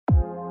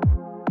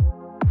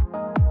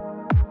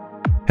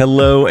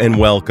Hello and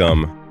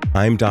welcome.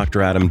 I'm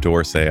Dr. Adam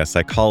Dorsey, a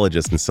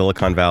psychologist in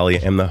Silicon Valley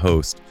and the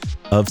host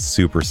of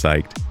Super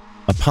Psyched,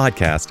 a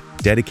podcast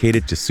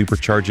dedicated to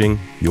supercharging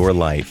your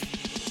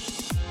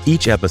life.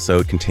 Each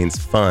episode contains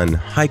fun,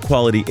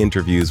 high-quality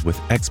interviews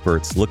with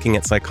experts looking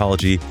at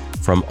psychology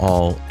from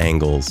all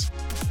angles.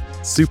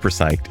 Super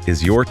Psyched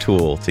is your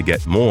tool to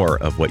get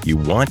more of what you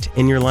want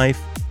in your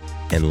life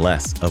and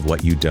less of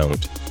what you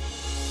don't.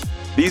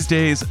 These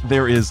days,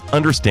 there is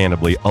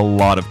understandably a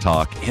lot of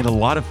talk and a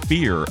lot of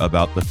fear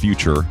about the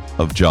future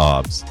of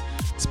jobs.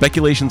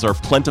 Speculations are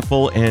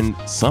plentiful and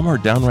some are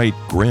downright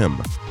grim.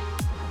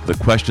 The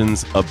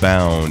questions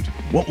abound.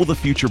 What will the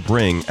future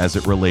bring as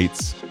it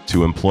relates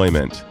to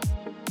employment?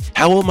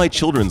 How will my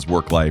children's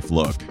work life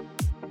look?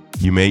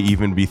 You may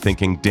even be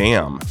thinking,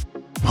 damn,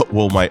 what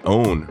will my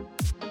own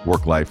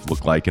work life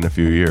look like in a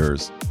few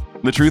years?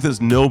 The truth is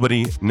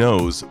nobody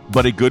knows,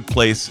 but a good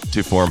place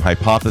to form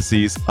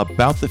hypotheses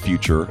about the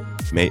future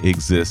may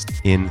exist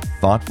in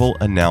thoughtful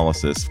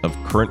analysis of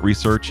current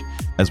research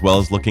as well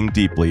as looking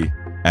deeply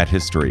at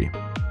history.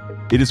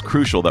 It is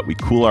crucial that we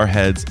cool our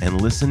heads and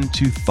listen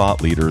to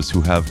thought leaders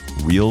who have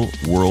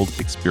real-world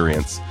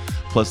experience,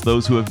 plus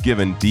those who have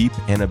given deep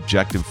and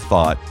objective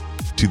thought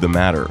to the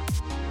matter.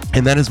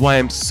 And that is why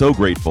I'm so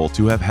grateful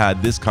to have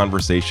had this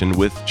conversation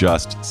with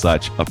just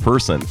such a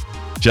person.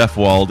 Jeff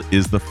Wald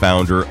is the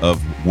founder of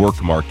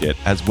WorkMarket,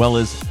 as well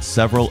as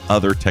several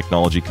other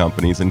technology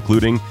companies,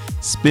 including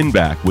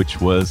Spinback, which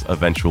was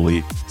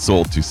eventually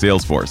sold to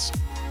Salesforce.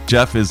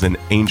 Jeff is an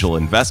angel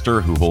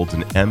investor who holds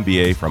an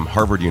MBA from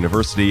Harvard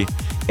University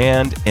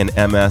and an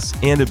MS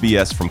and a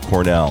BS from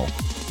Cornell.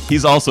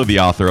 He's also the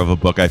author of a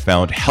book I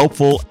found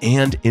helpful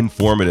and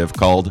informative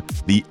called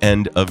The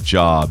End of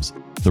Jobs: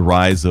 The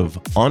Rise of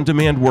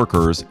On-Demand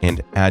Workers and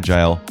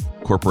Agile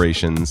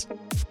Corporations.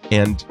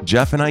 And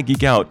Jeff and I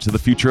geek out to the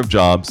future of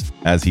jobs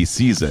as he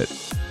sees it.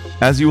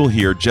 As you will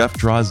hear, Jeff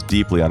draws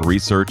deeply on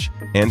research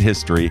and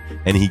history,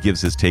 and he gives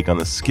his take on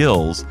the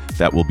skills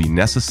that will be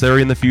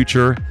necessary in the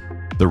future,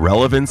 the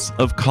relevance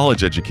of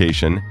college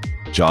education,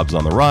 jobs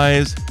on the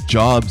rise,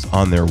 jobs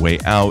on their way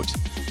out,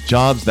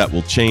 jobs that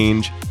will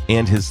change,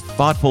 and his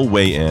thoughtful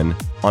weigh in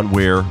on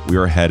where we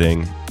are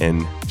heading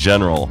in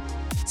general.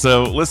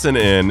 So listen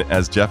in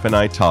as Jeff and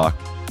I talk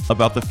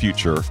about the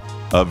future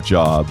of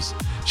jobs.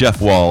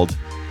 Jeff Wald,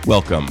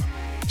 welcome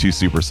to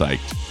Super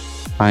Psyched.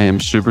 I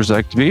am super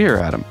psyched to be here,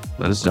 Adam.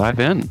 Let us dive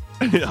in.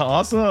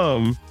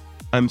 Awesome.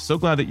 I'm so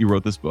glad that you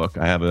wrote this book.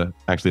 I have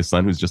actually a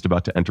son who's just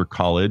about to enter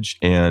college,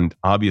 and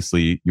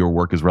obviously your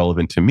work is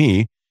relevant to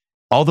me,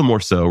 all the more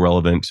so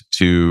relevant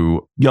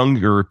to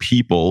younger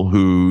people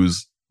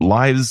whose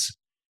lives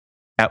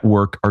at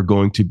work are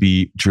going to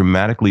be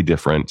dramatically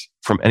different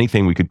from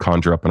anything we could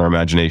conjure up in our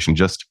imagination.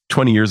 Just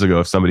 20 years ago,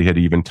 if somebody had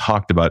even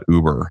talked about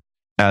Uber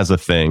as a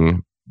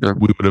thing,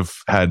 we would have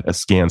had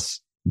askance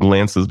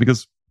glances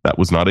because that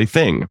was not a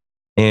thing.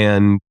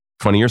 And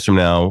 20 years from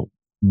now,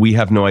 we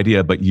have no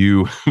idea, but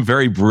you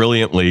very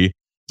brilliantly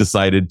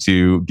decided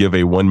to give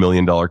a $1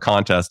 million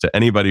contest to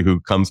anybody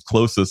who comes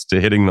closest to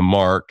hitting the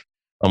mark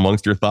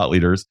amongst your thought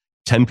leaders.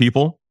 10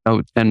 people?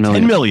 Oh, 10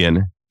 million. 10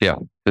 million. Yeah,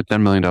 the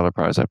 $10 million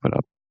prize I put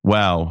up.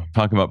 Wow.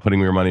 Talking about putting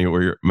your money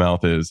where your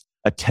mouth is.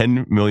 A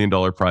 $10 million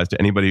prize to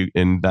anybody.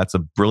 And that's a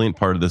brilliant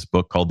part of this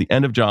book called The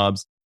End of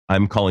Jobs.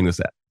 I'm calling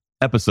this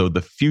episode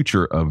The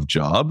Future of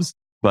Jobs.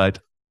 But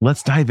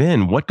let's dive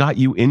in. What got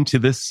you into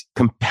this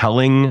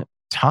compelling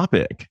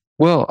topic?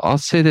 Well, I'll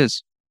say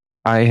this.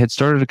 I had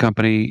started a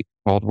company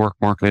called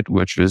WorkMarket,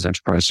 which is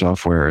enterprise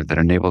software that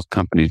enables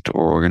companies to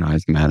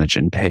organize, manage,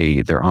 and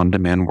pay their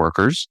on-demand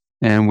workers.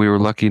 And we were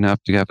lucky enough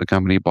to have the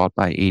company bought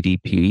by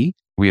ADP.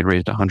 We had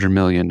raised $100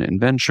 million in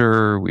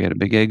venture. We had a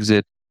big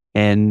exit.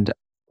 And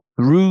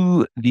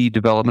through the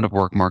development of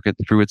WorkMarket,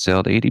 through its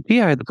sale to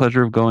ADP, I had the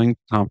pleasure of going to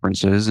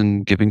conferences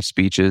and giving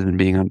speeches and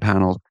being on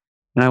panels.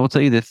 And I will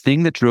tell you, the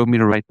thing that drove me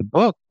to write the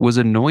book was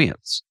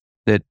annoyance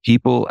that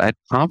people at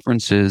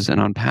conferences and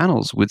on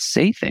panels would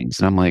say things.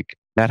 And I'm like,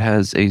 that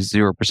has a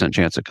 0%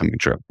 chance of coming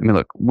true. I mean,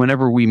 look,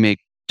 whenever we make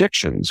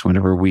predictions,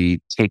 whenever we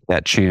take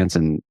that chance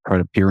and try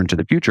to peer into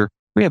the future,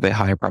 we have a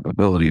high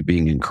probability of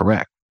being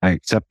incorrect. I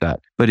accept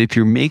that. But if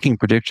you're making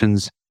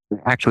predictions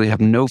that actually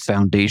have no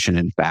foundation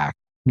in fact,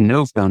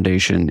 no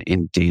foundation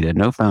in data,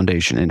 no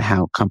foundation in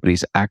how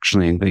companies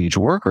actually engage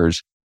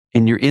workers,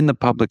 and you're in the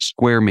public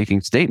square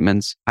making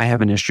statements, I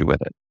have an issue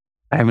with it.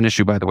 I have an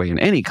issue, by the way, in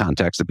any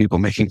context of people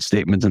making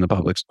statements in the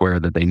public square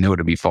that they know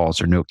to be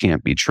false or know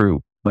can't be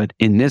true. But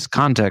in this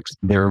context,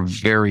 there are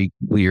very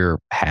clear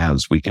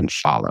paths we can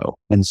follow.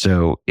 And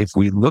so if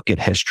we look at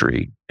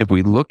history, if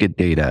we look at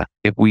data,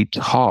 if we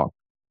talk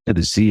to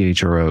the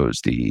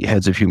CHROs, the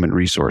heads of human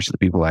resource, the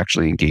people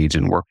actually engaged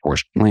in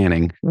workforce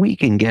planning, we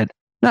can get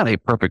not a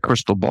perfect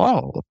crystal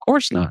ball, of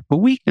course not, but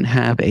we can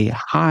have a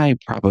high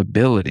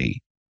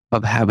probability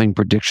of having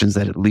predictions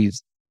that at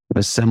least have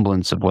a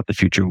semblance of what the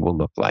future will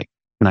look like.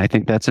 And I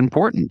think that's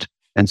important.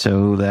 And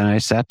so then I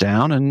sat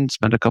down and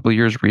spent a couple of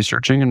years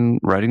researching and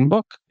writing the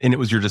book. And it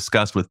was your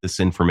disgust with this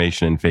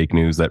information and fake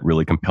news that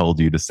really compelled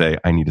you to say,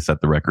 I need to set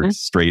the record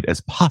straight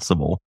as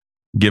possible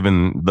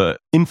given the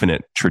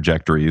infinite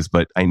trajectories,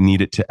 but I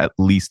need it to at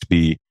least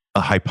be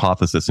a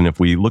hypothesis. And if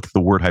we look at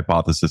the word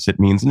hypothesis, it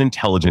means an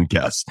intelligent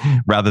guess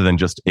rather than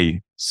just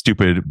a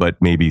stupid but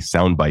maybe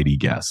soundbitey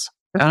guess.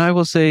 And I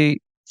will say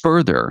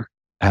further,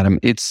 Adam,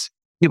 it's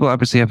people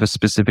obviously have a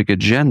specific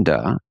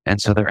agenda.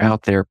 And so they're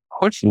out there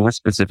pushing a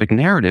specific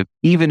narrative,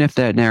 even if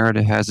that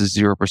narrative has a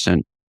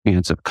 0%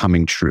 chance of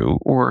coming true,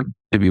 or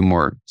to be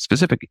more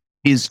specific,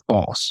 is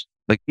false.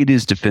 Like it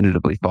is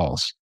definitively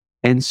false.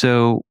 And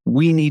so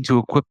we need to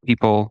equip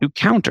people to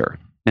counter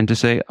and to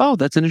say, oh,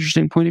 that's an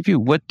interesting point of view.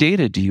 What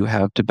data do you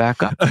have to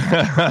back up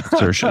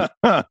assertion?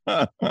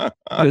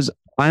 Because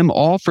I'm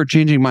all for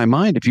changing my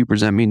mind if you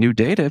present me new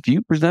data. If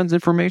you present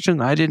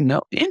information I didn't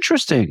know,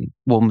 interesting.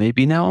 Well,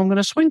 maybe now I'm going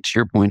to swing to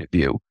your point of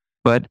view.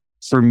 But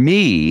for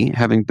me,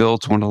 having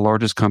built one of the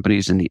largest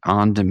companies in the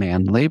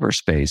on-demand labor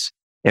space,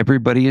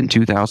 everybody in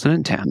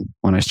 2010,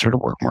 when I started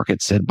Work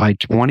Market, said by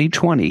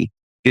 2020,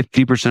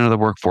 50% of the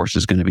workforce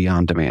is going to be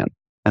on demand.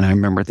 And I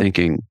remember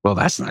thinking, well,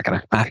 that's not going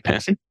to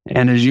happen.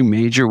 And as you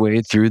made your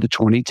way through the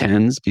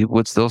 2010s, people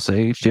would still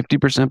say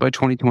 50% by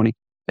 2020.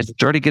 It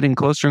started getting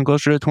closer and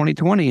closer to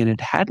 2020, and it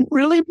hadn't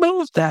really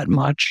moved that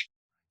much.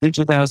 In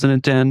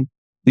 2010,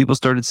 people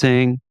started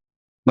saying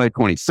by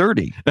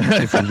 2030,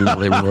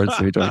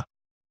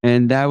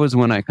 and that was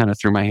when I kind of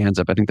threw my hands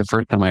up. I think the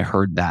first time I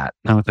heard that,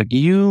 I was like,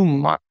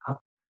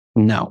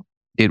 no,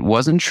 it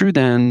wasn't true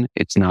then.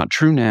 It's not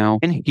true now.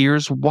 And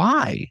here's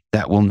why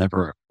that will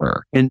never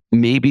occur. And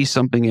maybe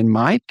something in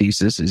my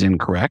thesis is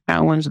incorrect.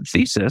 Challenge the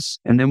thesis.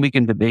 And then we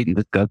can debate and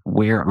discuss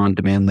where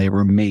on-demand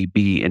labor may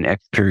be in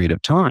X period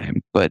of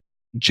time. But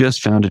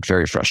just found it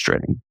very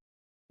frustrating.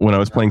 When I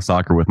was playing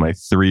soccer with my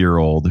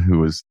 3-year-old, who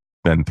was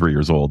then 3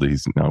 years old,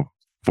 he's now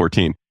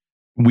 14.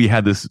 We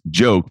had this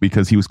joke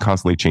because he was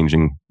constantly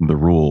changing the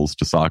rules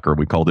to soccer.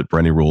 We called it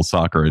Brenny Rules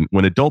Soccer. And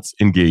when adults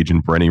engage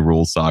in Brenny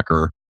Rules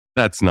Soccer,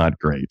 that's not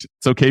great.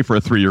 It's okay for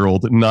a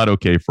 3-year-old, not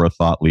okay for a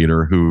thought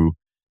leader who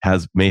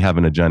may have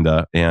an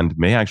agenda and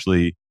may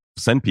actually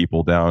send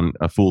people down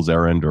a fool's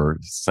errand or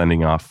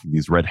sending off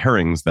these red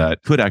herrings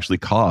that could actually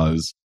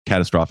cause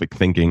catastrophic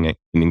thinking and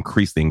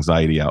increase the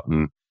anxiety out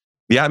in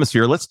the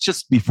atmosphere. Let's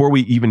just, before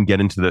we even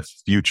get into the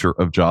future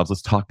of jobs,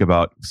 let's talk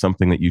about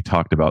something that you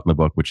talked about in the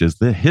book, which is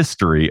the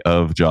history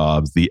of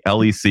jobs, the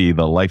LEC,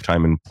 the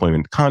lifetime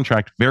employment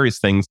contract, various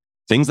things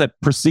that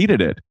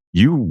preceded it.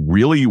 You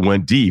really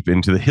went deep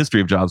into the history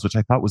of jobs, which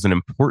I thought was an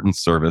important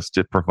service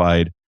to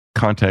provide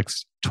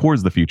context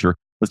towards the future.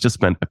 Let's just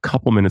spend a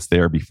couple minutes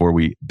there before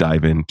we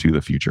dive into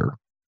the future.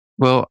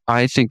 Well,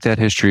 I think that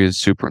history is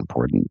super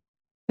important.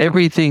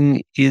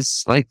 Everything is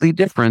slightly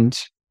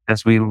different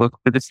as we look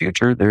to the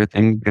future. There are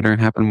things that are going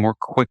to happen more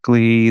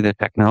quickly. The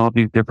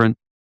technology is different,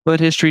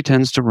 but history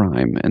tends to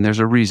rhyme, and there's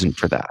a reason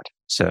for that.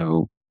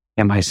 So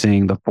am I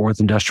saying the fourth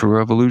industrial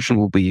revolution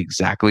will be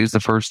exactly as the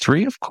first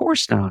three? Of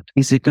course not.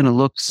 Is it going to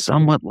look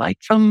somewhat like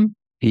them?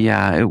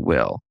 Yeah, it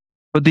will.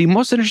 But the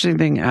most interesting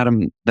thing,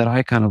 Adam, that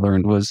I kind of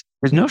learned was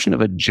this notion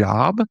of a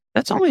job.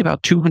 That's only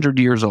about 200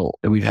 years old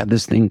that we've had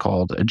this thing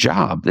called a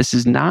job. This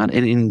is not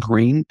an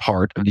ingrained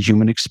part of the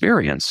human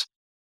experience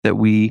that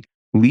we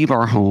leave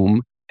our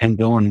home and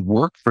go and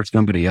work for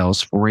somebody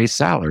else for a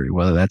salary,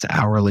 whether that's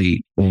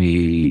hourly,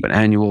 an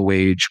annual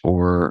wage,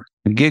 or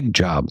a gig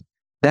job.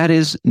 That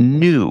is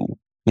new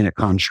in a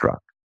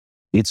construct.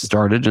 It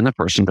started in the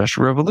first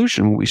industrial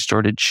revolution when we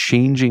started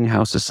changing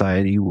how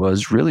society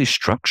was really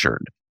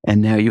structured.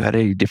 And now you had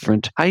a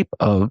different type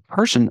of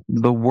person,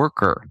 the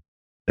worker,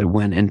 that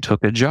went and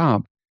took a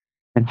job.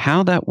 And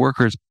how that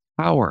worker's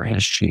power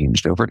has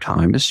changed over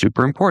time is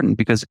super important,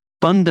 because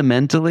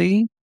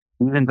fundamentally,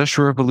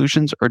 industrial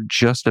revolutions are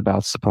just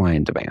about supply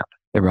and demand.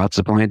 They're about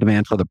supply and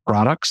demand for the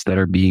products that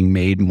are being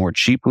made more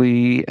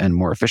cheaply and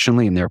more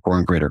efficiently, and therefore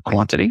in greater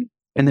quantity.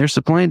 And there's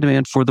supply and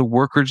demand for the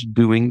workers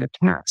doing the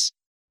task.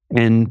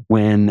 And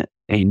when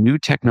a new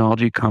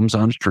technology comes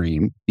on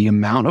stream, the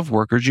amount of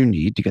workers you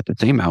need to get the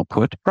same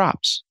output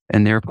drops.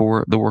 And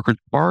therefore, the workers'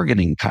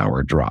 bargaining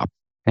power drops.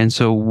 And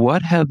so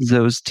what have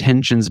those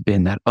tensions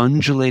been, that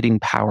undulating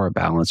power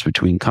balance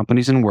between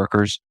companies and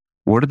workers?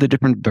 What are the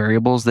different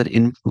variables that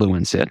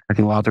influence it?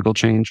 Technological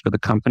change for the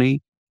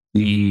company,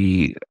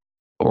 the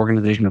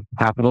organization of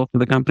capital for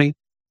the company.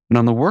 And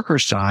on the worker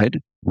side,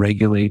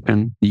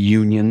 regulation, the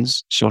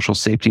unions, social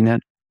safety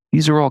net.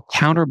 These are all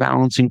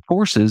counterbalancing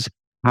forces.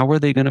 How are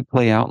they going to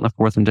play out in the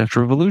fourth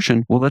industrial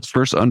revolution? Well, let's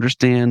first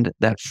understand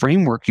that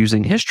framework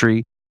using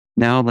history.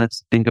 Now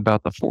let's think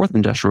about the fourth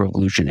industrial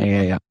revolution,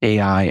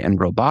 AI and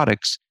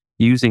robotics,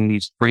 using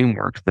these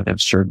frameworks that have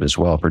served us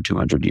well for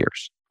 200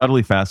 years.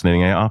 Utterly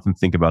fascinating. I often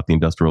think about the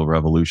Industrial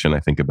Revolution.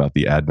 I think about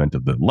the advent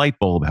of the light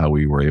bulb, how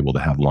we were able to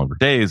have longer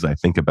days. I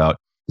think about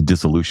the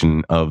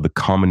dissolution of the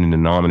common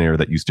denominator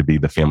that used to be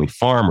the family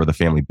farm or the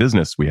family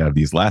business. We have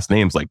these last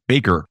names like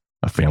Baker,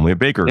 a family of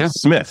Bakers, yeah.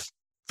 Smith,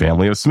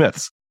 family of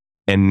Smiths.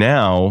 And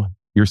now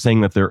you're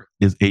saying that there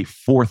is a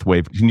fourth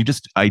wave. Can you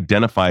just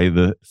identify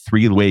the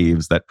three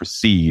waves that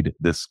precede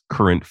this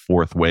current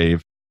fourth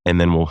wave? And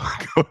then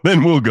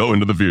we'll go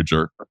into the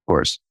future. Of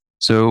course.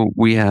 So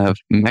we have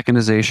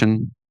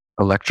mechanization,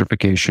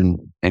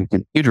 electrification and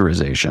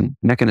computerization.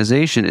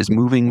 Mechanization is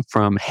moving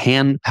from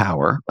hand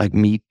power, like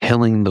me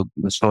tilling the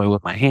soil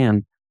with my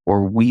hand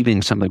or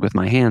weaving something with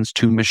my hands,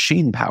 to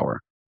machine power,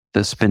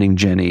 the spinning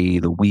jenny,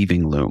 the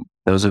weaving loom.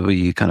 Those are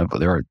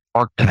there are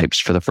archetypes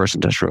for the first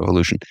industrial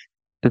revolution.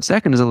 The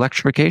second is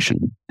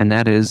electrification, and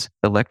that is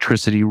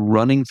electricity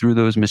running through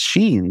those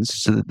machines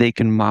so that they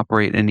can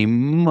operate in a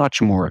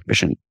much more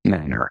efficient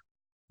manner.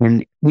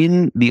 And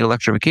in the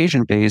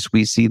electrification phase,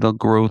 we see the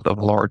growth of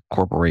large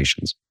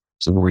corporations.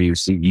 So where you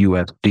see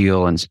U.S.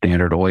 Steel and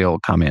Standard Oil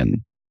come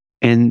in.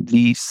 And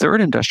the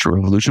third industrial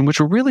revolution, which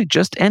we're really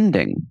just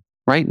ending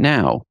right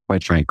now,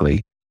 quite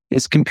frankly,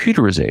 is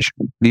computerization.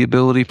 The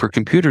ability for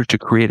computers to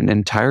create an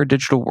entire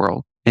digital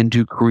world and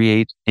to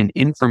create an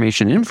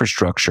information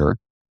infrastructure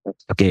that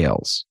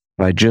scales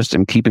by just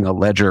keeping a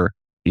ledger,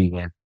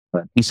 a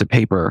piece of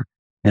paper,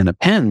 and a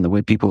pen, the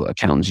way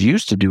accountants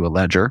used to do a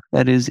ledger.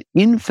 That is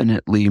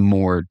infinitely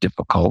more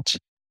difficult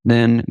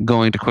than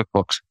going to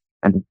QuickBooks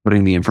and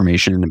putting the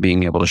information in and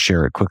being able to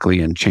share it quickly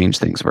and change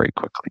things very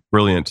quickly.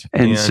 Brilliant.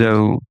 And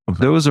so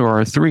those are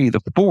our three. The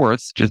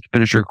fourth, just to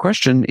finish your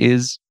question,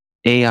 is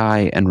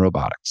AI and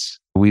robotics.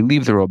 We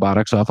leave the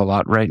robotics off a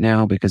lot right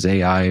now because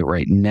AI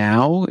right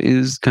now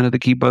is kind of the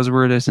key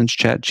buzzword since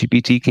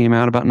ChatGPT came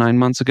out about 9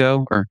 months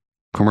ago, or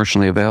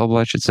commercially available,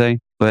 I should say.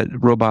 But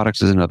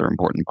robotics is another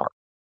important part.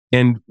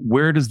 And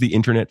where does the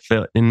internet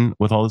fit in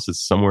with all this? Is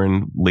somewhere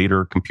in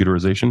later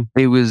computerization?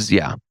 It was,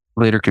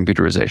 later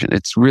computerization.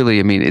 It's really,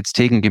 it's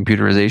taking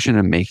computerization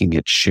and making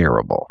it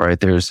shareable, right?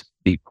 There's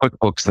the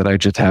QuickBooks that I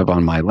just have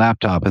on my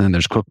laptop, and then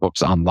there's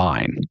QuickBooks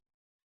Online.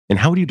 And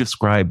how would you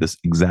describe this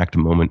exact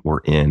moment we're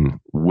in?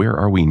 Where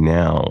are we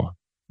now?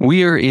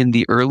 We are in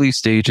the early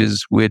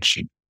stages, which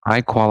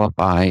I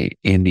qualify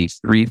in the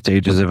 3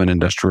 stages of an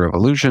industrial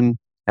revolution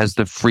as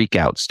the freak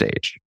out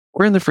stage.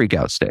 We're in the freak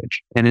out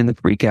stage. And in the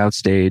freak out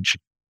stage,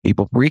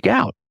 people freak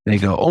out. They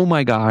go, oh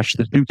my gosh,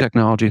 this new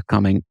technology is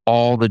coming.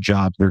 All the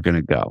jobs are going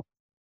to go.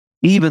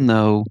 Even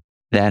though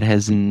that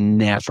has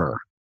never,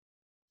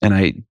 and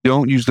I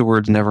don't use the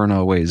words never and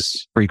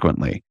always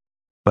frequently,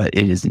 but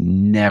it has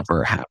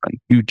never happened.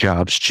 Few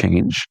jobs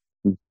change.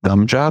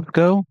 Some jobs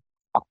go.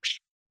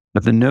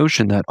 But the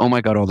notion that, oh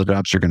my God, all the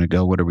jobs are going to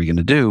go, what are we going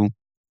to do?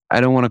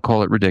 I don't want to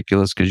call it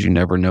ridiculous because you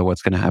never know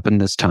what's going to happen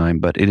this time,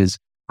 but it is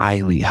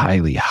highly,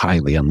 highly,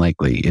 highly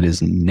unlikely. It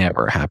has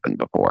never happened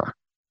before.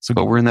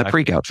 But we're in that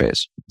freak out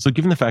phase. So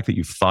given the fact that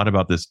you've thought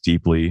about this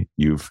deeply,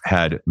 you've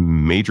had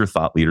major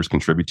thought leaders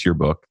contribute to your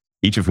book,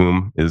 each of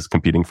whom is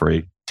competing for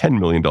a $10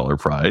 million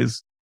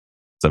prize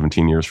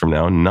 17 years from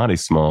now, not a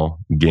small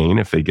gain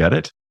if they get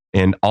it,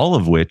 and all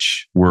of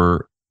which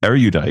were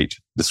erudite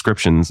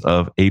descriptions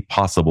of a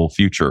possible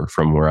future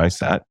from where I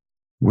sat.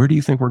 Where do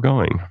you think we're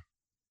going?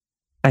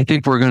 I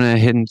think we're going to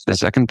hit into the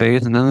second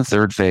phase and then the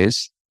third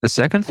phase. The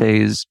second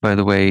phase, by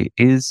the way,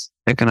 is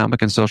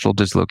economic and social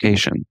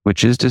dislocation,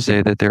 which is to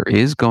say that there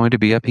is going to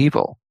be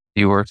upheaval.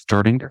 You are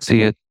starting to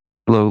see it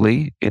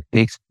slowly. It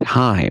takes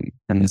time.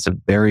 And it's a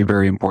very,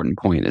 very important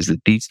point, is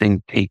that these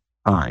things take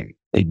time.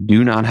 They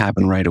do not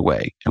happen right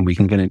away. And we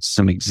can get into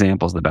some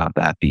examples about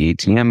that. The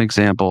ATM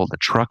example, the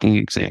trucking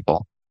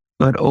example.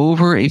 But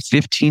over a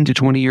 15 to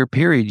 20 year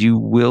period, you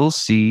will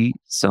see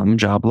some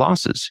job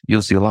losses.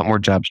 You'll see a lot more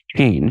jobs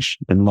change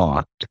than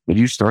lost, but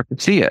you start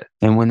to see it.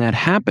 And when that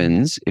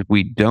happens, if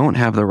we don't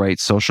have the right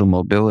social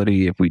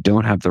mobility, if we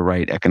don't have the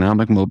right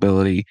economic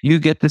mobility, you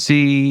get to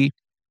see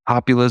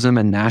populism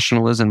and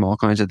nationalism, all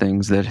kinds of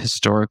things that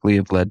historically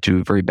have led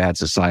to very bad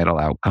societal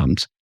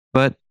outcomes.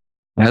 But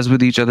as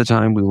with each other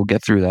time, we will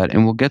get through that.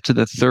 And we'll get to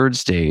the third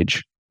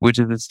stage, which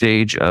is the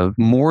stage of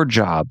more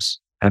jobs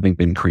having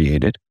been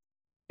created.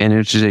 And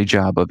it is a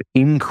job of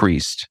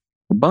increased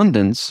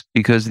abundance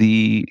because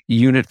the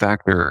unit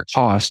factor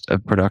cost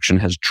of production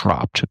has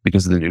dropped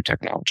because of the new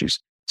technologies.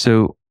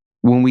 So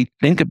when we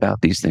think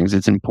about these things,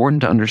 it's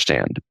important to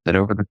understand that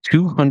over the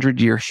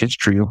 200-year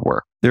history of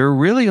work, there are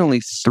really only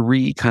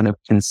 3 kind of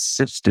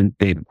consistent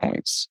data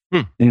points.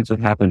 Things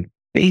that happen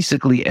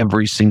basically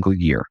every single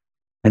year.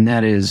 And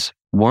that is,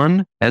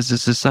 1, as a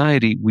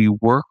society, we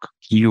work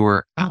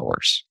fewer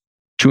hours.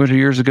 200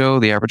 years ago,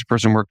 the average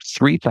person worked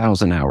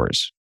 3,000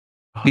 hours.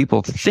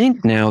 People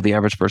think now the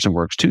average person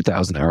works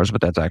 2,000 hours, but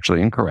that's actually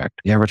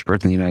incorrect. The average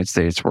person in the United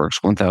States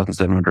works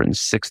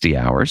 1,760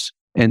 hours.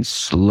 And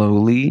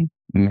slowly,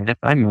 minute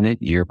by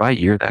minute, year by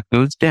year, that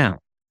goes down.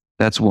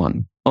 That's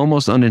 1.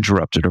 Almost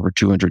uninterrupted over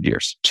 200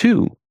 years.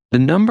 2, the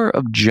number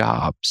of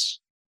jobs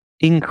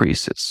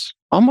increases.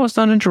 Almost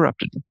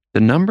uninterrupted.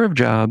 The number of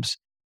jobs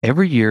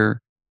every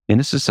year in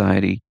a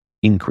society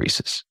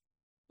increases.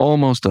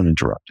 Almost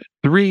uninterrupted.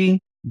 3,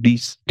 the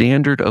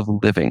standard of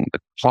living, the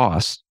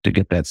cost to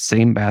get that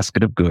same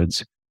basket of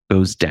goods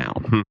goes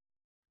down,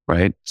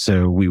 right?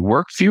 So we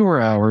work fewer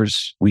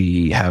hours,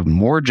 we have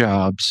more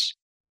jobs,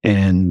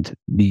 and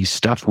the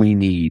stuff we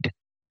need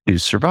to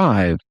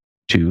survive,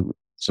 to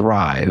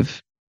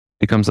thrive,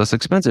 becomes less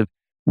expensive,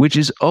 which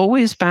is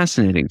always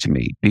fascinating to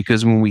me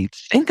because when we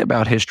think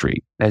about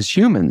history as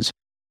humans,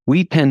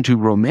 we tend to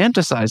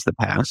romanticize the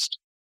past,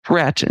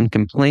 fret and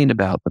complain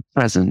about the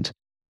present,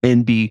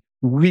 and be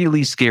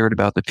really scared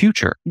about the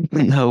future,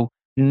 even though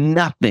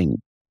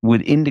nothing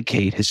would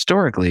indicate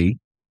historically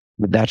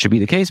that should be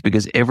the case,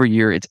 because every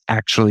year it's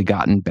actually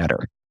gotten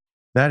better.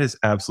 That is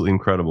absolutely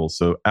incredible.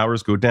 So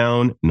hours go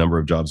down, number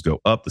of jobs go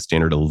up, the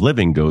standard of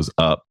living goes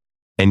up.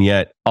 And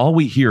yet all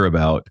we hear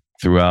about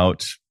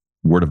throughout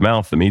word of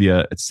mouth, the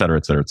media, et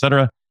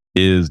cetera,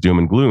 is doom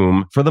and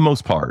gloom for the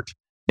most part.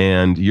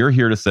 And you're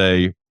here to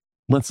say,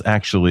 let's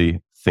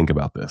actually think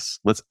about this.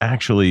 Let's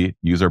actually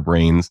use our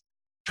brains,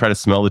 try to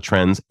smell the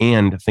trends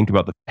and think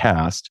about the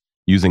past,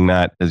 using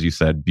that, as you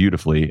said,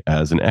 beautifully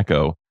as an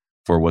echo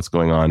for what's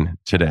going on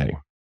today.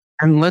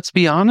 And let's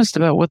be honest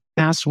about what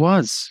the past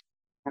was.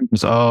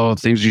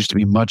 Things used to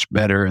be much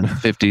better in the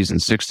 50s and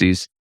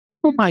 60s.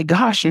 Oh my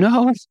gosh,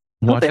 no.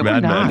 Watch they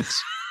Mad were Men. not.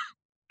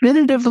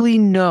 Definitively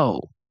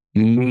no.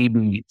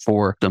 Maybe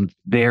for some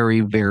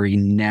very, very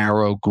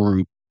narrow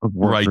group of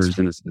workers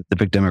in a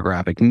specific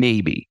demographic.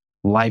 Maybe.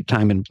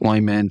 Lifetime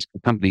employment,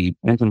 company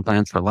pension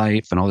plans for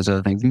life, and all these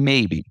other things.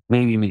 Maybe.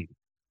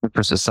 But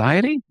for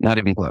society, not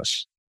even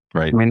close.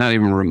 Right. I mean, not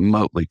even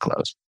remotely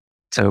close.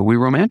 So we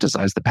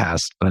romanticize the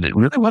past, but it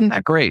really wasn't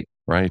that great.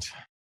 Right.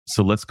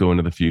 So let's go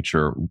into the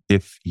future.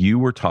 If you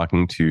were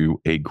talking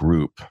to a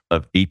group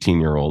of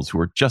 18-year-olds who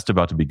are just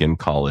about to begin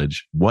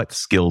college, what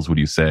skills would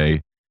you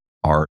say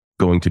are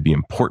going to be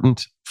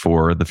important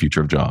for the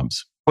future of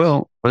jobs?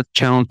 Well, let's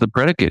challenge the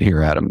predicate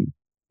here, Adam.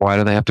 Why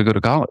do they have to go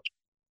to college?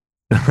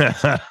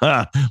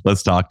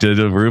 Let's talk to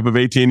a group of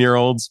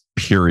 18-year-olds,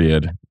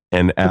 period,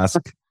 and ask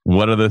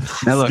what are the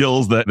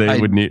skills that they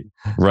would need.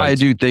 Right. I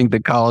do think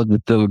that college is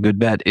still a good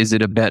bet. Is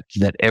it a bet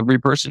that every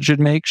person should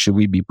make? Should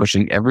we be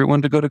pushing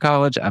everyone to go to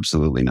college?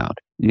 Absolutely not.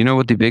 You know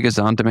what the biggest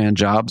on-demand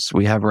jobs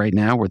we have right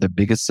now, where the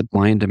biggest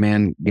supply and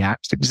demand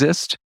gaps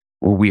exist,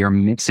 where we are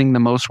mixing the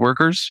most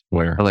workers?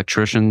 Where?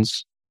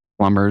 Electricians,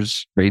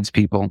 plumbers,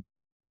 tradespeople.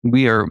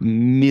 We are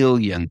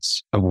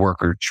millions of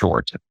workers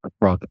short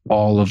across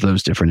all of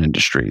those different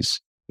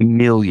industries.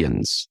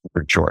 Millions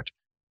are short.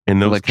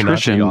 And those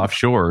cannot be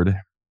offshored.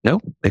 No,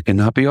 they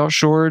cannot be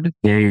offshored.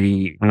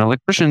 An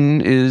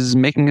electrician is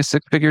making a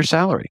six-figure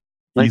salary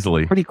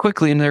easily, pretty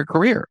quickly in their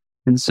career.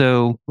 And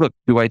so, look,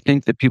 do I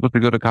think that people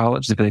should go to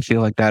college if they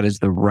feel like that is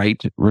the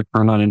right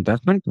return on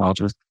investment?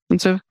 College is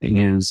expensive. It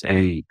is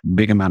a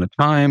big amount of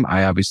time.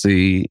 I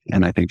obviously,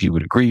 and I think you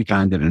would agree,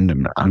 found it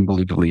an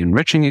unbelievably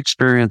enriching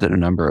experience in a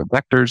number of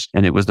vectors.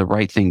 And it was the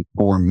right thing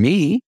for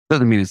me.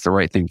 Doesn't mean it's the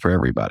right thing for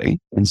everybody.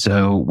 And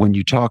so when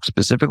you talk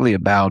specifically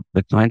about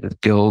the kind of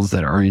skills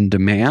that are in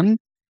demand,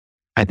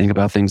 I think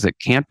about things that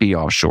can't be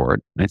offshored.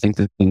 I think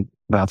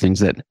about things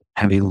that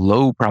have a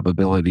low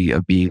probability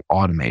of being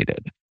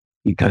automated.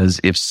 Because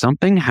if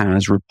something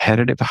has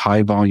repetitive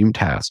high volume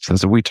tasks,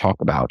 that's what we talk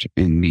about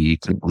in the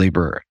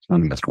labor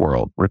economist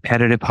world,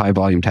 repetitive high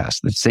volume tasks,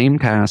 the same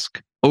task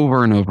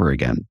over and over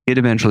again, it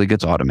eventually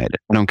gets automated.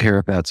 I don't care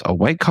if that's a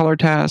white collar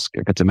task,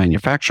 if it's a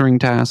manufacturing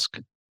task,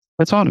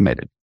 it's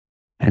automated.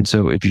 And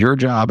so if your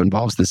job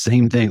involves the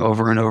same thing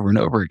over and over and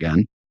over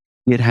again,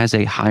 it has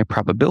a high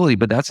probability,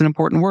 but that's an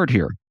important word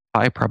here,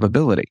 high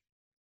probability.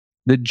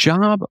 The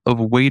job of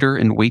waiter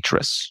and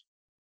waitress,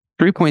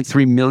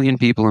 3.3 million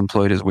people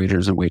employed as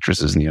waiters and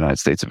waitresses in the United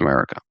States of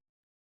America.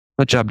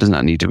 That job does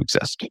not need to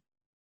exist.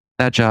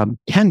 That job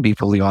can be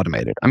fully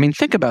automated. I mean,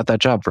 think about that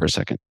job for a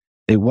second.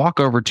 They walk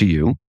over to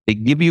you, they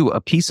give you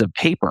a piece of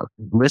paper,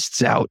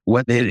 lists out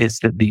what it is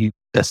that the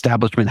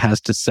establishment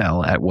has to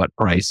sell at what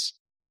price.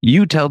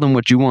 You tell them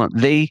what you want.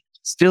 They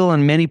still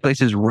in many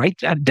places write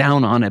that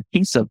down on a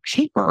piece of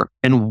paper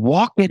and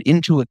walk it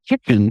into a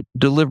kitchen,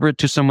 deliver it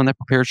to someone that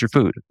prepares your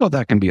food. Well,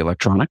 that can be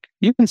electronic.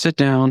 You can sit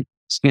down,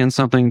 scan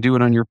something, do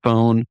it on your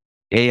phone.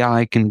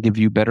 AI can give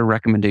you better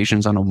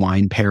recommendations on a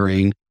wine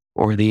pairing,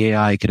 or the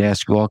AI could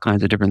ask you all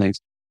kinds of different things.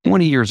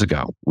 20 years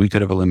ago, we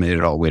could have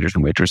eliminated all waiters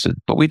and waitresses,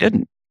 but we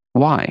didn't.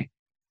 Why?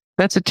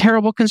 That's a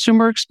terrible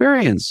consumer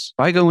experience.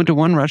 I go into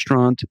one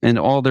restaurant and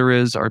all there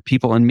is are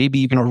people and maybe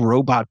even a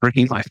robot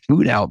bringing my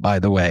food out, by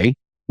the way.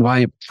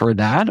 Why for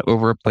that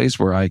over a place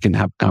where I can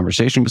have a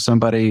conversation with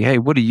somebody? Hey,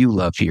 what do you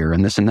love here?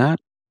 And this and that.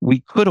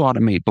 We could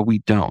automate, but we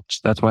don't.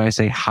 That's why I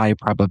say high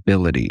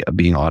probability of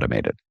being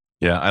automated.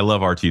 Yeah, I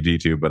love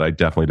R2D2, but I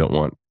definitely don't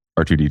want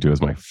R2D2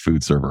 as my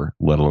food server,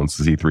 let alone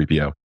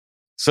C3PO.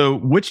 So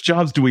which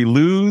jobs do we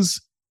lose?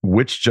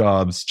 Which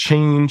jobs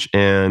change?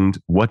 And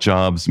what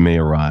jobs may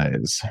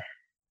arise?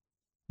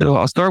 So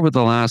I'll start with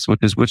the last,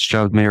 which is which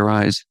jobs may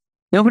arise.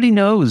 Nobody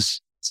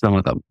knows some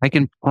of them. I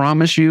can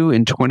promise you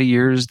in 20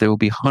 years, there will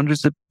be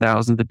hundreds of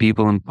thousands of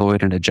people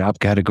employed in a job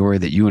category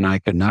that you and I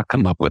could not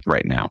come up with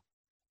right now.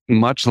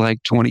 Much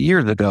like 20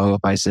 years ago,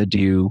 if I said to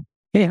you,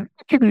 hey,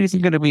 how many is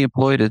going to be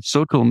employed as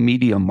social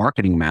media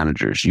marketing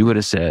managers? You would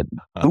have said,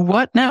 who,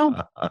 what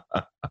now?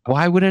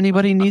 Why would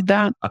anybody need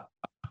that?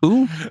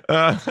 Who?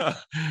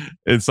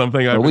 It's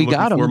something I've been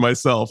looking for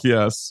myself.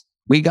 Yes.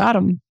 We got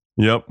them.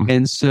 Yep.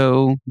 And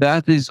so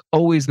that is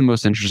always the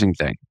most interesting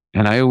thing.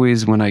 And I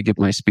always, when I give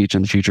my speech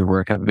on the future of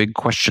work, have a big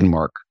question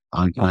mark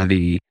on kind of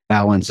the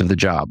balance of the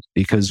job,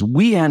 because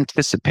we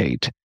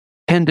anticipate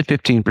 10 to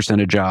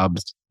 15% of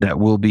jobs that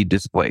will be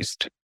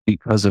displaced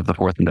because of the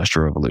fourth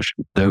industrial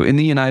revolution. So in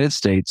the United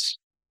States,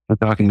 we're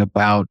talking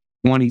about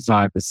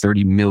 25 to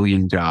 30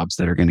 million jobs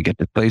that are going to get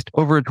displaced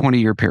over a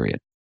 20-year period.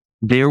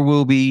 There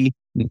will be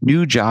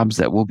new jobs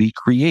that will be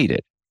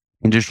created,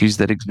 industries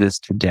that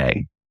exist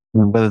today.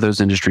 Whether those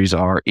industries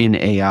are in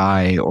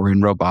AI or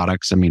in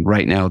robotics, I mean,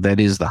 right now, that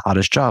is the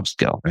hottest job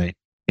skill, right?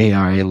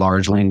 AI,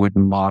 large language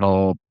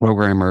model,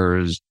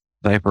 programmers,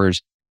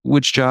 typers.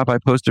 Which job I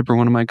posted for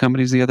one of my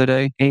companies the other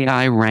day?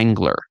 AI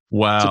wrangler.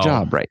 Wow. It's a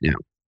job right now.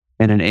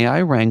 And an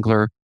AI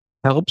wrangler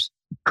helps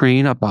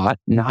train a bot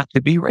not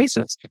to be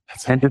racist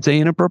and to say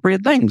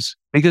inappropriate things,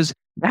 because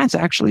that's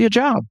actually a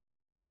job.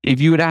 If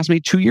you had asked me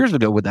 2 years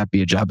ago, would that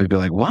be a job? I'd be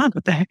like,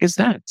 what the heck is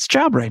that? It's a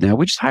job right now.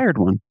 We just hired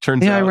one.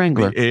 Turns AI out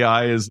wrangler. the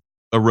AI is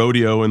a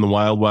rodeo in the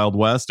wild, wild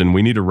west, and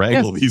we need to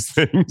wrangle these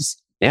things.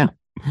 Yeah.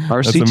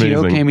 Our That's CTO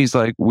amazing. came, he's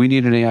like, we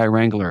need an AI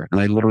wrangler. And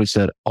I literally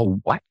said,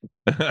 oh, what?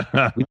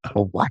 A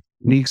what?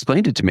 And he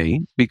explained it to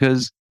me,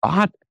 because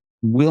bot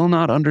will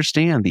not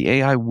understand. The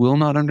AI will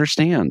not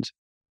understand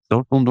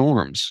social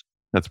norms.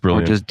 That's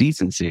brilliant. Or just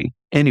decency.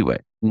 Anyway,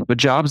 but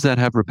jobs that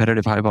have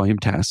repetitive high volume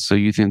tasks. So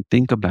you can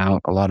think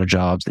about a lot of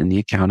jobs in the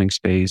accounting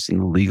space, in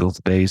the legal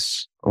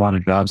space, a lot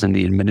of jobs in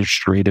the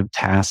administrative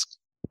tasks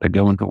that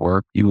go into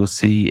work. You will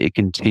see a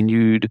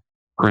continued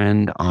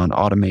trend on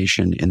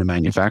automation in the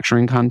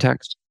manufacturing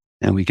context.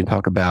 And we can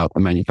talk about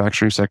the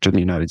manufacturing sector in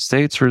the United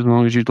States for as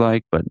long as you'd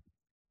like, but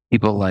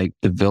people like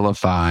to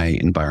vilify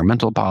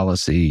environmental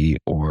policy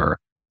or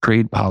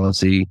trade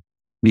policy.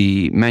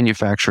 The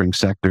manufacturing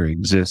sector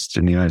exists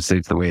in the United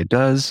States the way it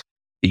does.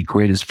 The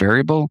greatest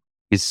variable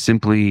is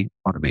simply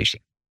automation.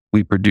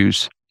 We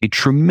produce a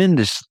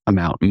tremendous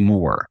amount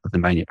more of the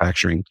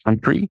manufacturing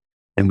country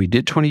than we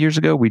did 20 years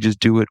ago. We just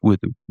do it with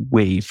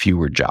way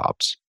fewer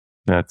jobs.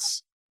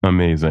 That's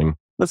amazing.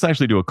 Let's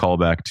actually do a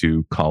callback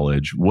to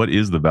college. What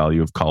is the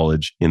value of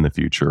college in the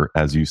future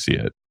as you see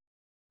it?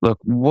 Look,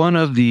 one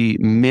of the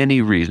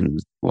many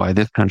reasons why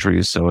this country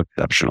is so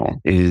exceptional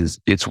is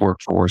its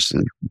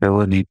workforce's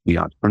ability to be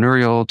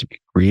entrepreneurial, to be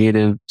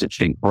creative, to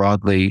think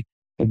broadly.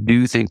 I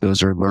do think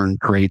those are learned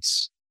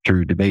traits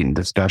through debate and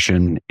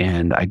discussion.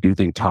 And I do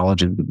think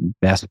college is the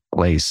best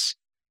place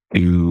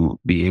to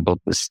be able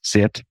to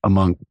sit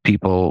among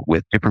people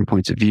with different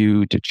points of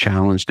view, to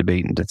challenge,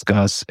 debate, and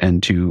discuss,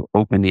 and to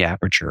open the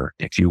aperture,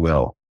 if you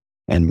will,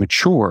 and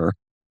mature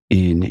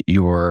in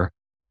your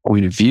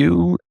point of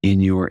view,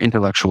 in your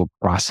intellectual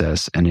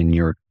process, and in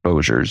your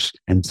exposures.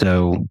 And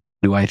so,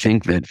 do I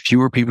think that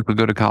fewer people could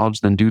go to college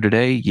than do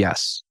today?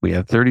 Yes. We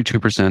have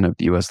 32% of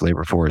the US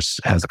labor force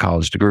has a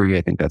college degree.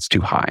 I think that's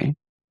too high.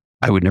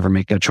 I would never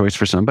make that choice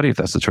for somebody if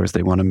that's the choice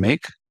they want to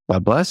make.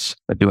 God bless.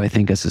 But do I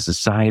think as a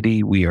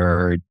society, we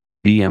are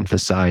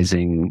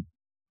de-emphasizing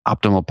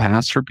optimal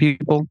paths for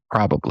people?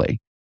 Probably.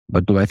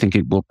 But do I think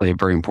it will play a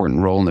very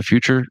important role in the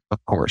future? Of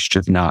course,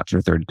 just not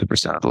for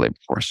 32% of the labor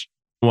force.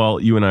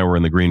 Well, you and I were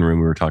in the green room.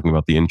 We were talking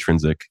about the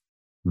intrinsic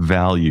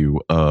value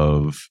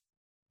of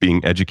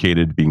being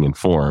educated, being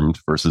informed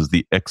versus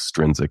the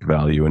extrinsic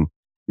value. And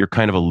you're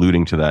kind of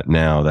alluding to that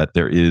now, that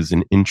there is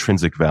an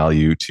intrinsic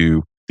value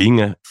to being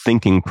a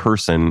thinking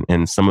person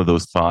and some of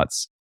those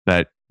thoughts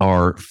that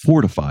are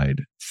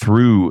fortified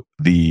through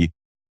the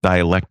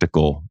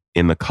dialectical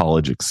in the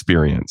college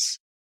experience.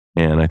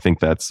 And I think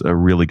that's a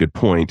really good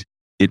point.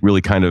 It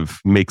really kind of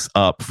makes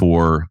up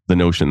for the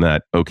notion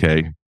that,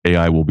 okay,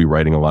 AI will be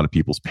writing a lot of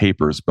people's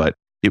papers, but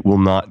it will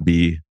not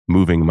be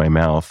moving my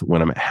mouth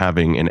when I'm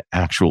having an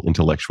actual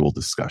intellectual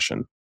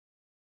discussion.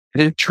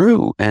 It's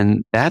true.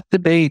 And that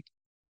debate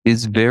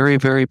is very,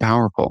 very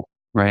powerful,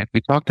 right?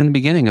 We talked in the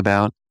beginning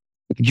about,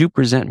 if you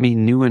present me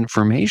new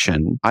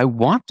information, I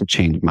want to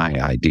change my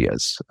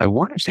ideas. I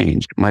want to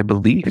change my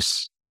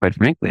beliefs. Quite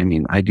frankly, I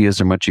mean, ideas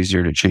are much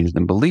easier to change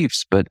than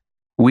beliefs, but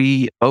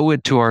we owe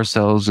it to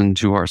ourselves and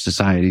to our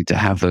society to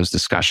have those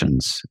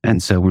discussions.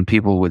 And so when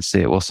people will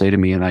say to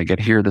me, and I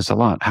hear this a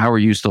lot, how are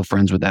you still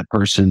friends with that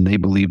person? They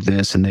believe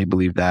this and they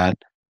believe that.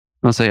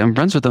 I'll say, I'm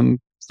friends with them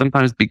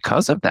sometimes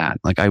because of that.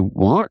 Like, I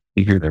want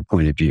to hear their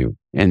point of view,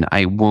 and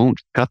I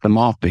won't cut them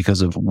off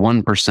because of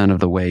 1%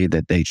 of the way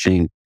that they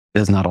think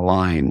does not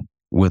align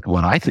with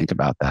what I think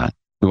about that.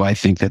 Do I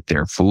think that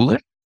they're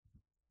foolish?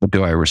 But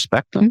do I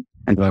respect them?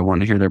 And do I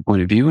want to hear their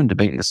point of view and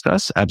debate and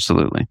discuss?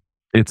 Absolutely.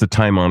 It's a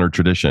time-honored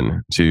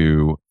tradition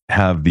to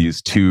have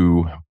these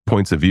two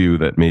points of view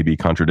that may be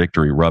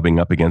contradictory rubbing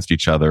up against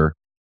each other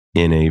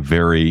in a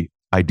very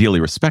ideally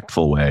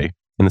respectful way.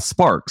 And the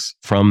sparks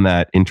from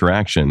that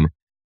interaction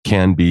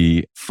can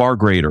be far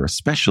greater,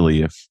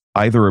 especially if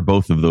either or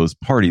both of those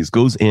parties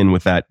goes in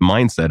with that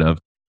mindset of,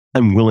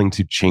 I'm willing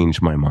to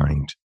change my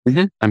mind.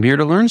 Mm-hmm. I'm here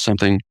to learn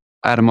something.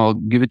 Adam, I'll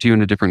give it to you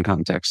in a different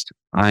context.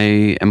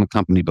 I am a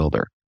company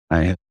builder.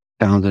 I have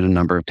founded a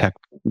number of tech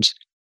firms.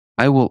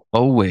 I will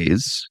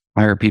always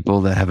hire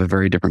people that have a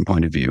very different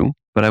point of view,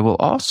 but I will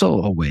also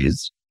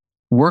always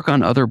work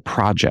on other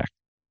projects.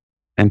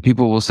 And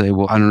people will say,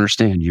 well, I don't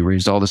understand. You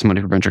raised all this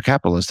money for venture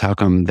capitalists. How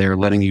come they're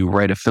letting you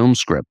write a film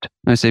script?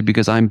 And I say,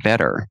 because I'm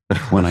better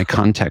when I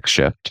context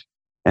shift.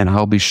 and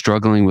I'll be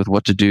struggling with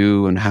what to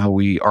do and how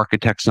we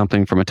architect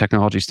something from a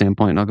technology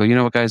standpoint. And I'll go, you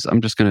know what, guys,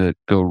 I'm just going to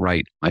go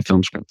write my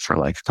film script for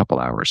like a couple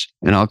hours.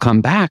 And I'll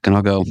come back and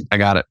I'll go, I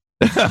got it.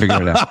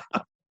 Figure it out.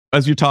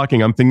 As you're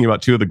talking, I'm thinking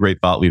about two of the great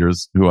thought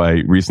leaders who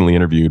I recently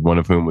interviewed, one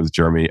of whom was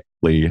Jeremy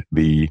Lee,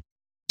 the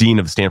dean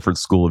of Stanford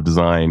School of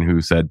Design,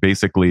 who said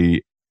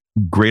basically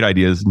great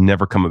ideas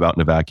never come about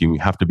in a vacuum. You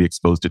have to be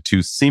exposed to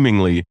two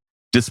seemingly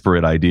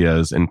disparate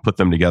ideas and put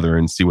them together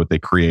and see what they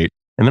create.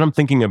 And then I'm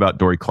thinking about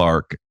Dorie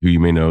Clark, who you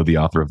may know, the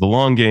author of The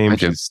Long Game.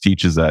 She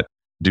teaches at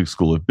Duke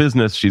School of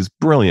Business. She's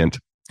brilliant.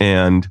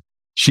 And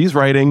she's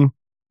writing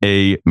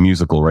a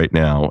musical right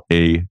now,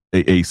 a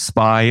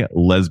spy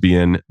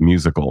lesbian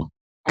musical,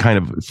 kind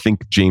of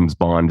think James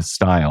Bond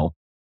style,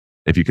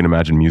 if you can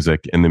imagine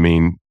music, and the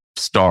main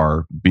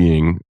star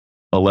being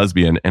a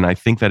lesbian. And I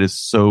think that is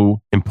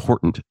so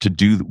important to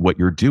do what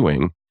you're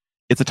doing.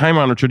 It's a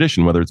time-honored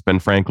tradition, whether it's Ben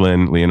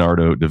Franklin,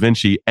 Leonardo da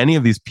Vinci, any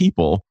of these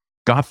people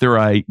got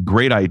their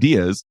great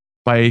ideas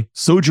by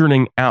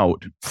sojourning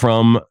out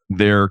from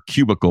their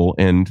cubicle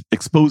and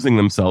exposing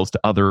themselves to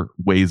other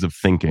ways of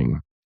thinking.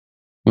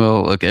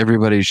 Well, look,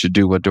 everybody should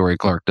do what Dorie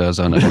Clark does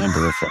on a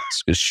number of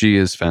fronts, because she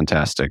is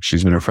fantastic.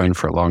 She's been a friend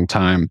for a long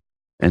time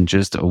and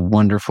just a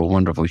wonderful,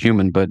 wonderful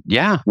human. But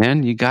yeah,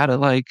 man, you got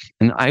to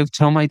and I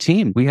tell my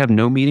team, we have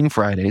no meeting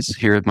Fridays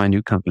here at my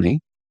new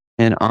company.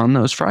 And on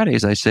those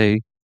Fridays, I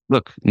say,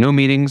 look, no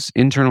meetings,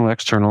 internal,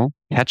 external,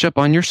 catch up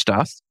on your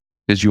stuff,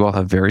 because you all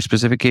have very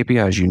specific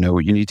KPIs. You know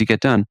what you need to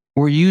get done,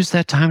 or use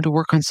that time to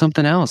work on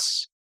something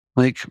else.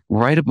 Like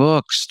write a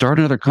book, start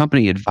another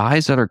company,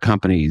 advise other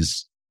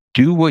companies,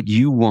 do what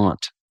you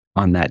want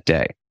on that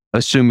day,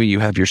 assuming you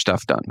have your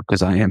stuff done,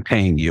 because I am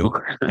paying you.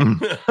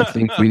 I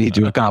think we need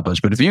to accomplish.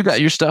 But if you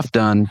got your stuff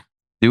done,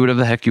 do whatever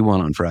the heck you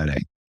want on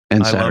Friday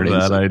and Saturday. I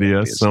love that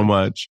idea so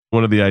much.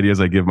 One of the ideas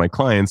I give my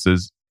clients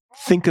is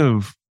think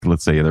of,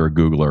 let's say they're a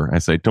Googler. I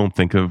say, don't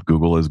think of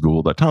Google as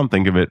google.com.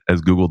 Think of it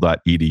as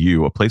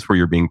google.edu, a place where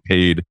you're being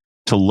paid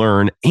to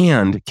learn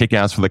and kick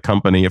ass for the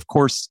company. Of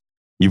course,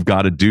 you've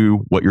got to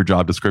do what your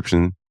job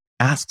description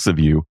asks of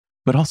you,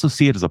 but also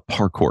see it as a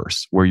park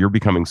course where you're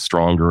becoming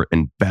stronger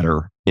and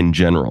better in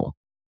general.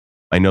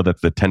 I know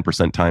that the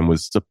 10% time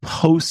was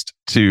supposed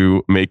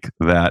to make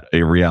that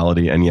a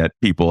reality, and yet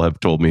people have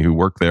told me who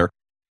work there,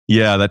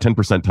 yeah, that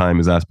 10% time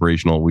is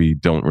aspirational. We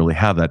don't really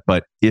have that.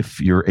 But if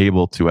you're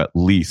able to at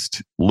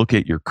least look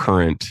at your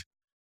current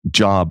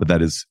job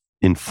that is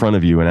in front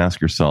of you and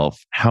ask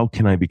yourself, how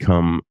can I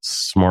become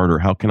smarter?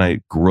 How can I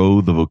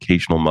grow the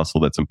vocational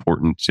muscle that's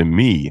important to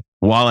me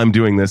while I'm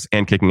doing this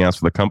and kicking ass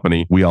for the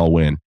company? We all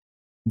win.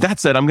 That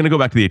said, I'm going to go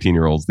back to the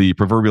 18-year-olds, the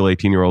proverbial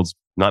 18-year-olds,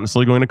 not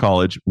necessarily going to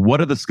college. What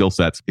are the skill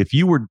sets? If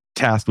you were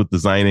tasked with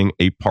designing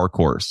a park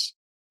course,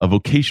 a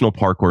vocational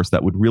park course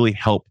that would really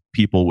help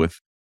people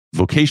with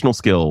vocational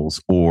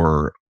skills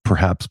or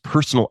perhaps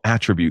personal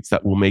attributes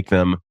that will make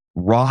them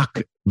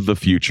rock the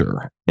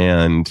future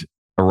and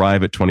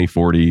arrive at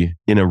 2040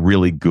 in a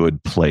really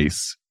good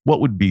place, what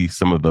would be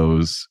some of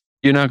those?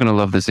 You're not going to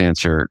love this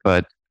answer,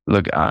 but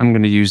look, I'm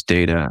going to use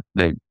data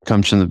that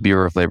comes from the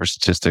Bureau of Labor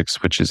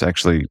Statistics, which is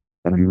actually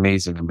an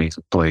amazing,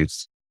 amazing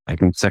place. I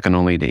think second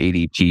only to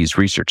ADP's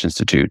Research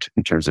Institute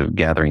in terms of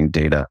gathering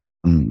data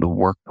in the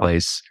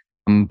workplace.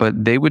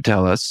 But they would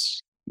tell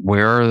us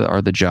where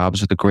are the jobs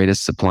with the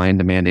greatest supply and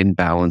demand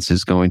imbalance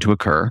is going to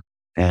occur.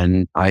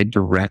 And I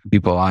direct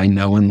people I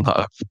know and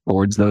love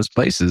towards those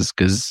places,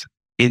 because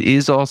it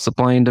is all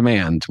supply and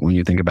demand when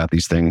you think about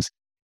these things.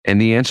 And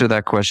the answer to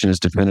that question is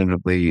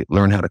definitively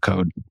learn how to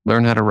code,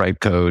 learn how to write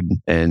code,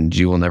 and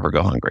you will never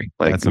go hungry.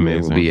 That's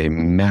amazing. There will be a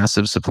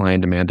massive supply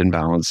and demand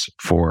imbalance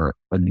for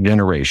a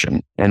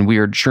generation. And we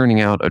are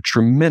churning out a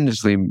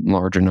tremendously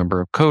larger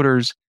number of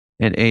coders.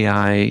 And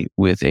AI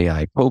with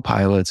AI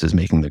co-pilots is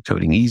making the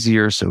coding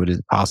easier. So it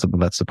is possible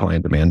that supply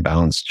and demand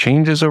balance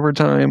changes over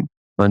time.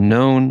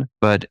 Unknown,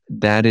 but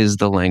that is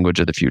the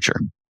language of the future.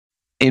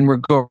 In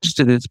regards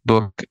to this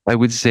book, I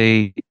would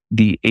say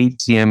the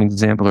ATM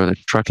example or the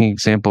trucking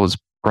example is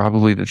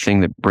probably the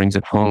thing that brings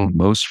it home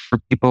most for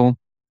people.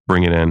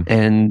 Bring it in.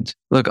 And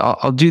look,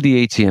 I'll do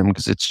the ATM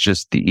because it's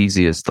just the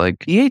easiest.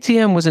 Like the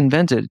ATM was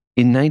invented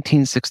in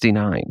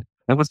 1969.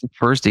 That was the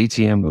first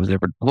ATM that was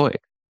ever deployed.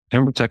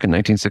 September 2nd,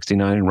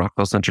 1969 in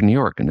Rockville Centre, New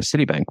York, in a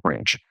Citibank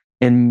branch.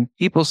 And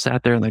people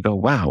sat there and they go,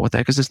 wow, what the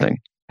heck is this thing?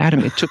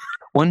 Adam, it took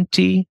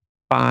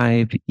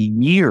 25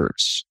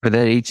 years for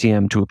that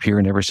ATM to appear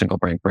in every single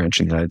bank branch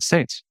in the United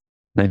States.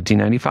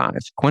 1995,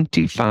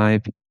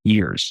 25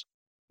 years.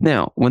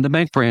 Now, when the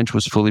bank branch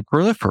was fully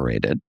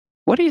proliferated,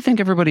 what do you think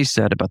everybody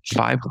said about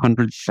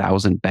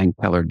 500,000 bank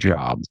teller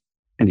jobs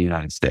in the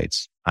United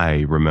States?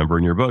 I remember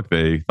in your book,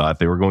 they thought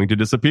they were going to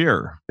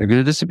disappear. They're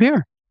going to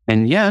disappear.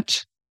 And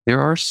yet, there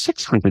are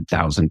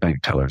 600,000 bank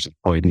tellers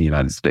employed in the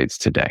United States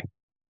today.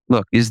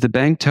 Look, is the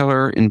bank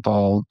teller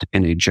involved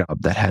in a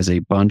job that has a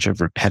bunch of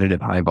repetitive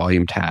high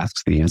volume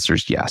tasks? The answer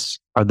is yes.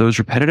 Are those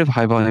repetitive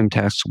high volume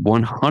tasks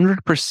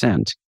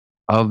 100%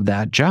 of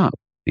that job?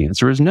 The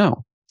answer is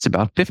no. It's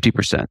about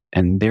 50%.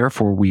 And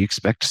therefore, we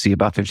expect to see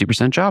about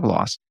 50% job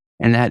loss.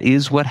 And that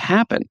is what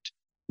happened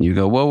You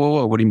go, whoa, whoa,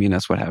 whoa. What do you mean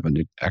that's what happened?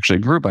 It actually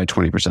grew by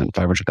 20%,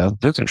 500,000,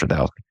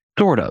 600,000.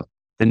 Sort of.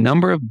 The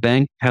number of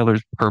bank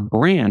tellers per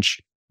branch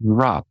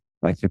dropped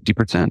by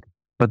 50%,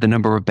 but the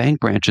number of bank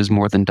branches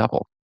more than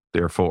doubled.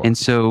 Therefore. And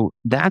so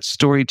that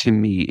story to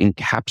me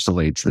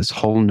encapsulates this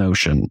whole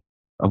notion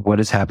of what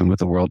has happened with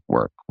the world of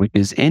work, which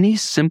is any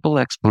simple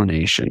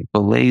explanation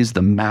belays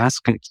the mass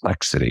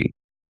complexity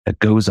that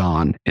goes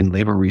on in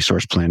labor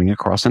resource planning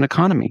across an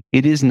economy.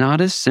 It is not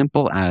as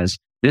simple as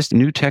this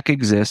new tech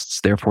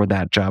exists, therefore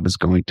that job is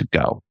going to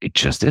go. It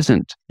just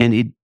isn't. And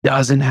it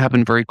doesn't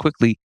happen very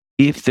quickly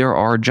if there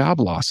are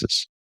job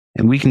losses.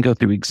 And we can go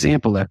through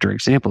example after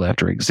example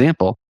after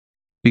example,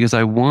 because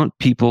I want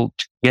people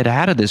to get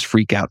out of this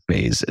freak out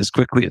phase as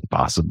quickly as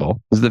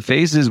possible. Because the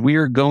phase is we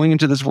are going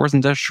into this fourth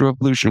industrial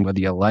revolution, whether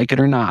you like it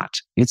or not,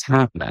 it's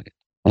happening.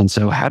 And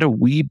so how do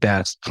we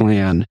best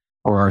plan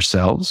for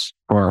ourselves,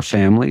 for our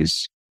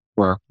families,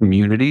 for our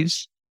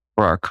communities,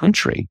 for our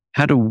country?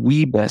 How do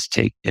we best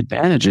take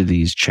advantage of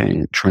these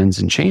trends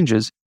and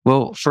changes?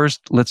 Well, first,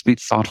 let's be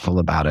thoughtful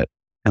about it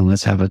and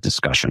let's have a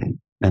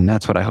discussion. And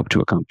that's what I hope to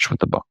accomplish with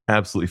the book.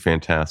 Absolutely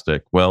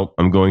fantastic. Well,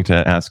 I'm going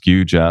to ask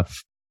you,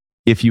 Jeff,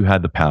 if you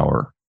had the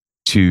power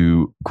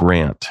to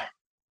grant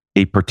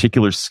a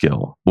particular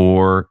skill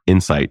or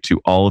insight to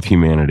all of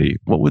humanity,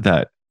 what would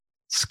that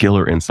skill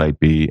or insight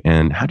be?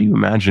 And how do you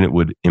imagine it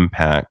would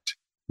impact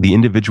the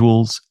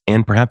individuals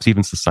and perhaps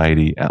even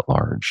society at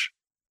large?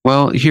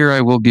 Well, here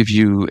I will give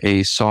you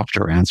a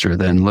softer answer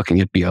than looking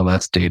at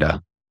BLS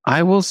data.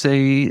 I will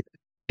say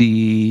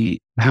the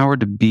power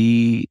to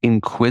be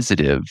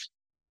inquisitive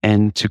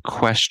and to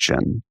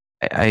question.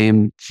 I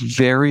am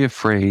very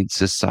afraid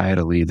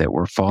societally that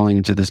we're falling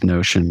into this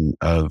notion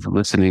of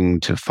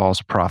listening to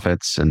false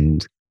prophets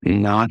and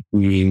not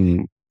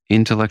being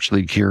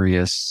intellectually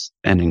curious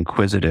and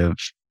inquisitive.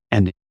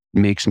 And it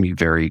makes me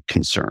very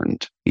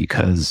concerned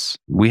because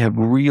we have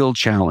real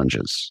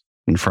challenges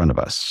in front of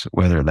us,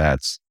 whether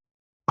that's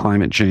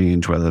climate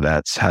change, whether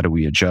that's how do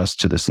we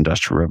adjust to this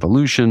industrial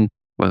revolution,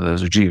 whether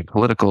those are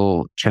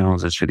geopolitical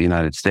challenges for the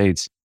United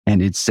States.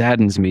 And it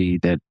saddens me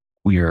that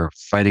we are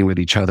fighting with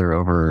each other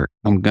over,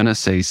 I'm going to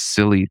say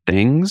silly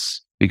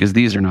things, because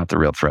these are not the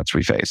real threats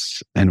we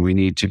face. And we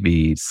need to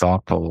be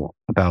thoughtful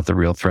about the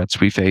real threats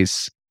we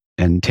face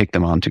and take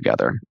them on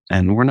together.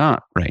 And we're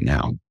not right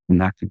now. And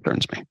that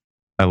concerns me.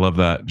 I love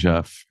that,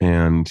 Jeff.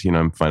 And,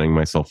 I'm finding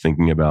myself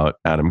thinking about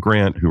Adam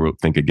Grant, who wrote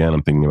Think Again.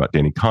 I'm thinking about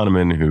Danny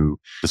Kahneman, who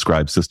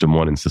describes System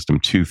 1 and System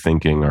 2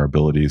 thinking, our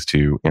abilities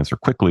to answer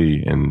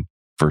quickly and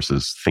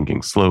versus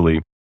thinking slowly.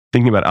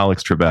 Thinking about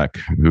Alex Trebek,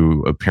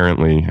 who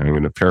apparently, I'm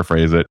going to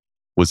paraphrase it,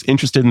 was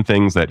interested in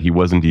things that he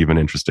wasn't even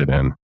interested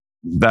in.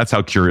 That's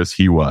how curious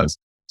he was.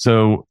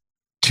 So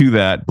to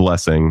that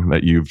blessing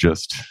that you've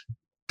just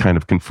kind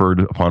of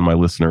conferred upon my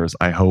listeners,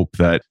 I hope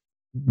that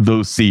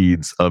those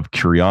seeds of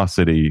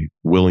curiosity,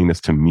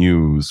 willingness to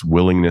muse,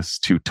 willingness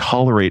to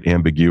tolerate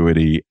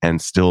ambiguity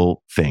and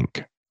still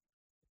think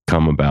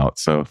come about.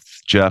 So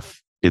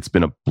Jeff, it's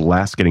been a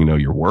blast getting to know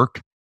your work.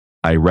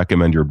 I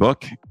recommend your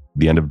book,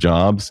 The End of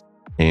Jobs.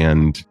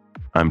 And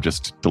I'm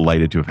just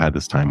delighted to have had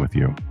this time with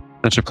you.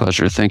 Such a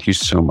pleasure. Thank you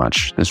so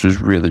much. This was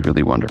really,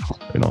 really wonderful.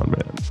 Right on,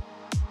 man.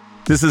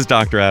 This is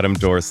Dr. Adam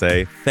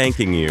Dorsey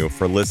thanking you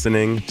for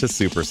listening to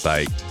Super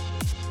Psyched.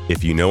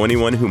 If you know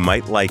anyone who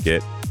might like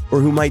it or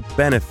who might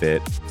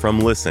benefit from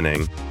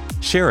listening,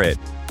 share it.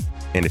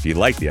 And if you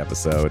like the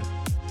episode,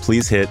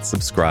 please hit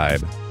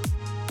subscribe.